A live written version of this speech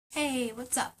Hey,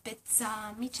 what's up? It's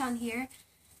Michan here,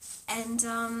 and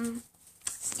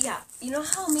yeah, you know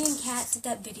how me and Kat did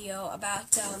that video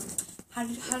about how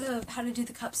to do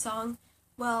the cup song?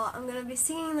 Well, I'm gonna be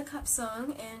singing the cup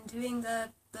song and doing the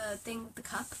thing with the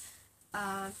cup,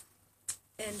 and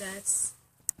it's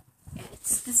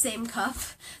the same cup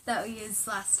that we used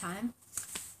last time,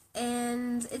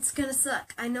 and it's gonna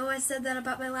suck. I know I said that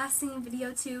about my last singing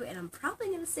video too, and I'm probably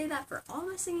gonna say that for all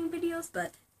my singing videos,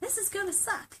 but this is gonna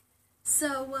suck.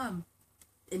 So,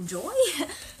 enjoy?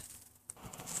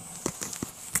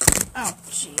 Oh,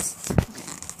 jeez. Okay.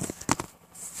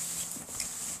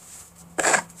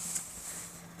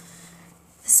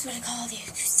 This is what I call the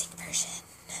acoustic version.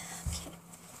 Okay.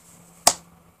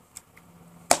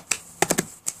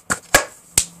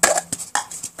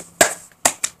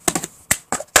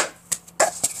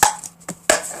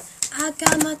 I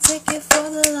got my ticket for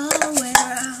the long way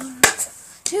round.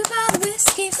 Too bad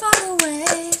whiskey for the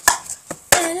way.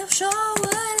 And I'm sure would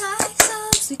like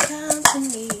some sweet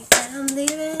company. And I'm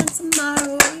leaving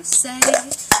tomorrow, you say.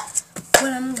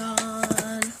 When I'm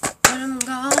gone,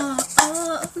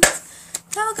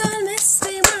 you're gonna miss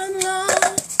me when I'm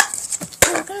gone.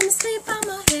 You're gonna miss me by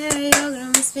my hair. You're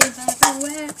gonna miss me by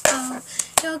everywhere. Oh,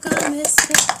 you're gonna miss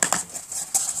me.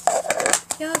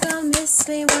 You're gonna miss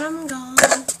me when I'm gone.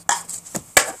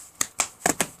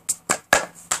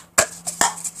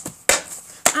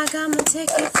 I got my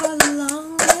ticket for the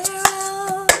long way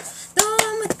around, the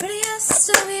one with the prettiest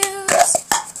of views.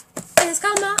 It's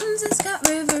got mountains, it's got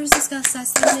rivers, it's got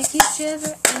sights that make you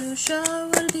shiver, and it sure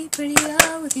would be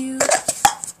prettier with you.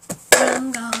 When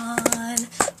I'm gone,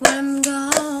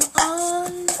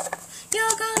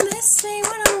 you're gonna miss me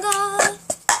when I'm gone.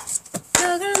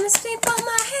 You're gonna miss me by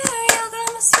my hair, you're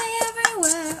gonna miss me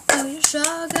everywhere. Oh, you're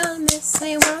sure gonna miss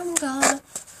me when I'm gone.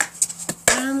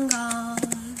 When I'm gone.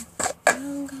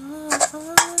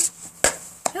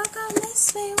 You're gonna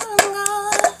miss me when I'm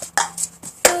gone.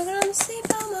 You're gonna miss me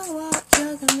by my walk.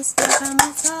 You're gonna miss me by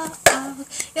my talk.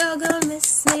 You're gonna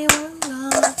miss me when I'm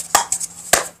gone.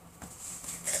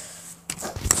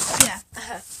 Yeah.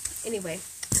 Anyway,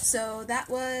 so that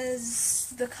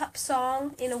was the cup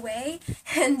song in a way.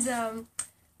 And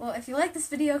well, if you like this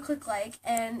video, click like.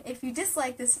 And if you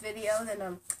dislike this video, then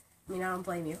I don't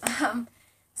blame you.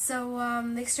 So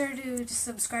make sure to just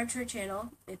subscribe to her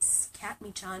channel. It's Kat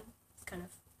Michan. It's kind of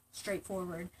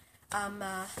straightforward.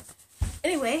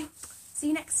 Anyway, see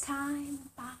you next time.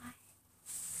 Bye.